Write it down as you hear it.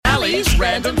Johnny's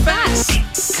Random Facts.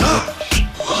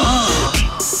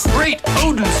 Great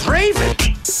Odin's Raven.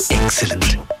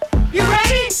 Excellent. You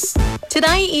ready?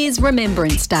 Today is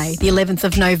Remembrance Day, the 11th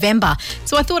of November,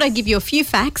 so I thought I'd give you a few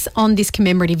facts on this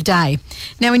commemorative day.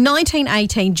 Now, in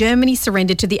 1918, Germany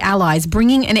surrendered to the Allies,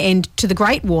 bringing an end to the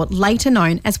Great War, later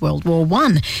known as World War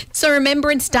I. So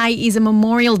Remembrance Day is a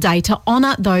memorial day to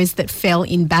honour those that fell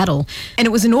in battle, and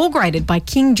it was inaugurated by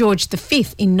King George V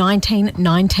in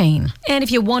 1919. And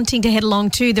if you're wanting to head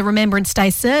along to the Remembrance Day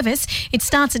service, it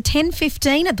starts at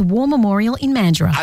 10:15 at the War Memorial in Mandurah.